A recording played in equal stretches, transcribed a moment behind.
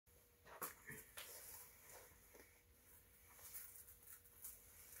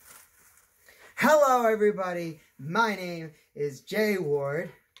Hello everybody, my name is Jay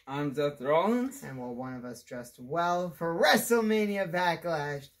Ward. I'm Seth Rollins. And while one of us dressed well for WrestleMania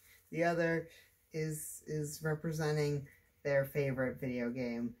Backlash, the other is representing their favorite video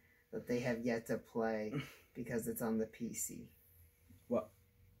game that they have yet to play because it's on the PC. Well,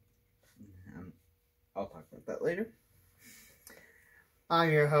 I'll talk about that later.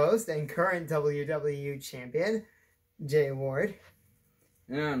 I'm your host and current WWE champion, Jay Ward.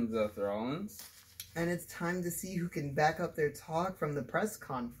 And I'm Seth Rollins. And it's time to see who can back up their talk from the press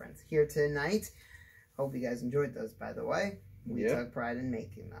conference here tonight. Hope you guys enjoyed those, by the way. We took pride in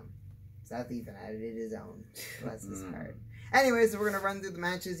making them. Seth even edited his own. Bless his heart. Anyways, so we're going to run through the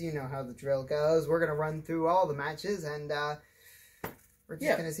matches. You know how the drill goes. We're going to run through all the matches, and we're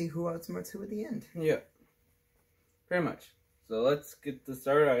just going to see who outsmarts who at the end. Yeah. Pretty much. So let's get this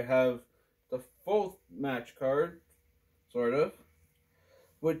started. I have the full match card, sort of,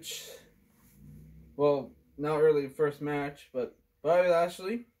 which, well, not really the first match, but Bobby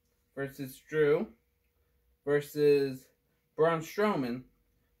Lashley versus Drew versus Braun Strowman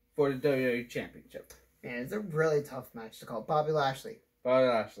for the WWE Championship. Man, it's a really tough match to call. Bobby Lashley. Bobby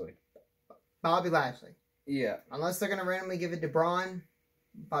Lashley. Bobby Lashley. Yeah. Unless they're going to randomly give it to Braun,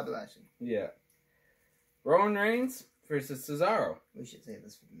 Bobby Lashley. Yeah. Roman Reigns versus Cesaro. We should save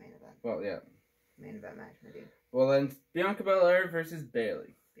this for the main event. Well, yeah. Main event match, my dude. Well, then Bianca Belair versus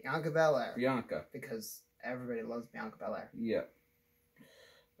Bayley. Bianca Belair. Bianca. Because everybody loves Bianca Belair. Yeah.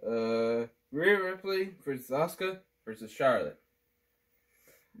 Rhea Ripley versus Asuka versus Charlotte.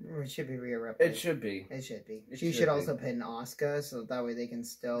 It should be Rhea Ripley. It should be. It should be. She should also pin Asuka, so that way they can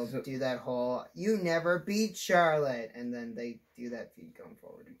still do that whole, you never beat Charlotte, and then they do that feud going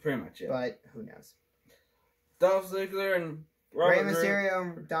forward. Pretty much, yeah. But, who knows. Dolph Ziggler and Rey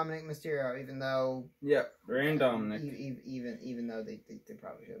Mysterio and Dominic Mysterio, even though... Yeah, Rey and Dominic. Even though they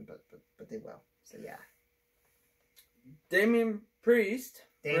probably shouldn't, but they will. So, yeah. Damian Priest.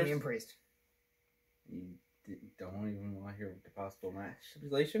 Damian Priest. You don't even want to hear the possible match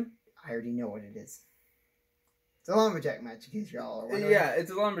stipulation? I already know what it is. It's a lumberjack match, in case y'all are wondering. Yeah, it's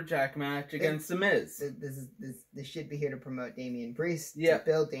a lumberjack match against The Miz. This should be here to promote Damian Priest. Yeah. To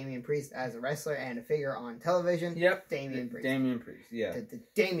build Damian Priest as a wrestler and a figure on television. Yep. Damian Priest. Damian Priest, yeah.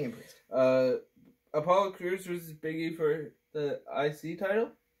 Damian Priest. Apollo Crews versus Big E for the IC title?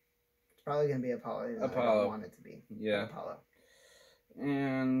 It's probably going to be Apollo. I don't want it to be. Yeah. Apollo.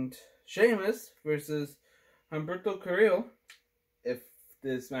 And Sheamus versus Humberto Carrillo, if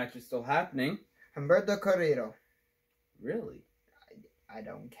this match is still happening. Humberto Carrillo. Really? I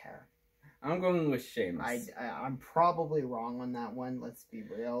don't care. I'm going with Sheamus. I'm probably wrong on that one. Let's be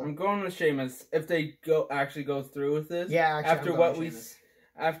real. I'm going with Sheamus if they actually go through with this. Yeah, actually,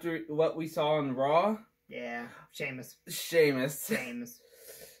 after what we saw on Raw. Yeah, Sheamus.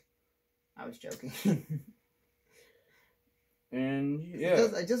 I was joking. And yeah,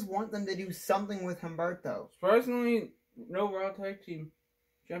 I just want them to do something with Humberto. Surprisingly, no Raw Tag Team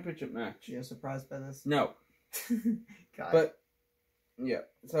Championship match. You're surprised by this? No. But yeah,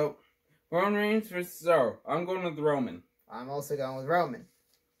 so Roman Reigns versus Cesaro. I'm going with Roman. I'm also going with Roman.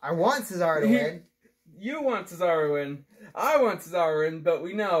 I want Cesaro to win. You want Cesaro to win. I want Cesaro to win, but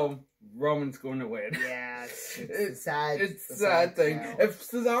we know Roman's going to win. Yeah, it's sad. It's a sad thing. If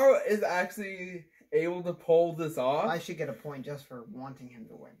Cesaro is actually able to pull this off, I should get a point just for wanting him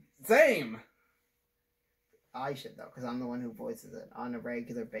to win. Same. I should, though, because I'm the one who voices it on a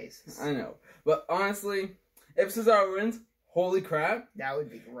regular basis. I know. But honestly, if Cesaro wins, holy crap. That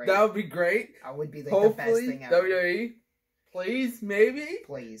would be great. That would be great. That would be like the best thing ever. WWE, please, maybe?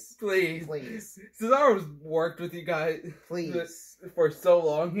 Please. Cesaro's worked with you guys for so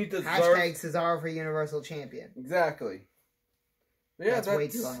long. He deserves... Hashtag Cesaro for Universal Champion. Exactly. Yeah, that's way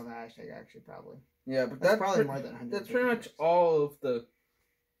too long of a hashtag, actually, probably. Yeah, but that's probably more than 100. That's pretty much all of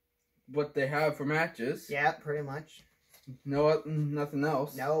what they have for matches. Yeah, pretty much. No, nothing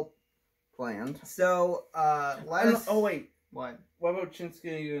else. Nope. Planned. So, Oh, wait. What? What about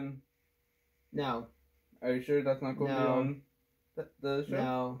Shinsuke and... No. Are you sure that's not going to be on the show?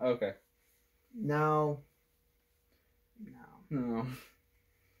 No. Okay. No.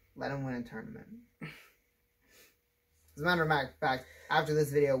 Let him win a tournament. As a matter of fact, after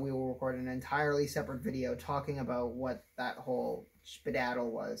this video, we will record an entirely separate video talking about what that whole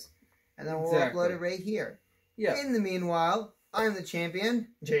spadaddle was. And then we'll upload it right here. Yeah. In the meanwhile, I'm the champion,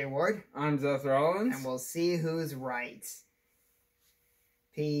 Jay Ward. I'm Seth Rollins. And we'll see who's right.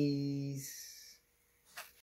 Peace.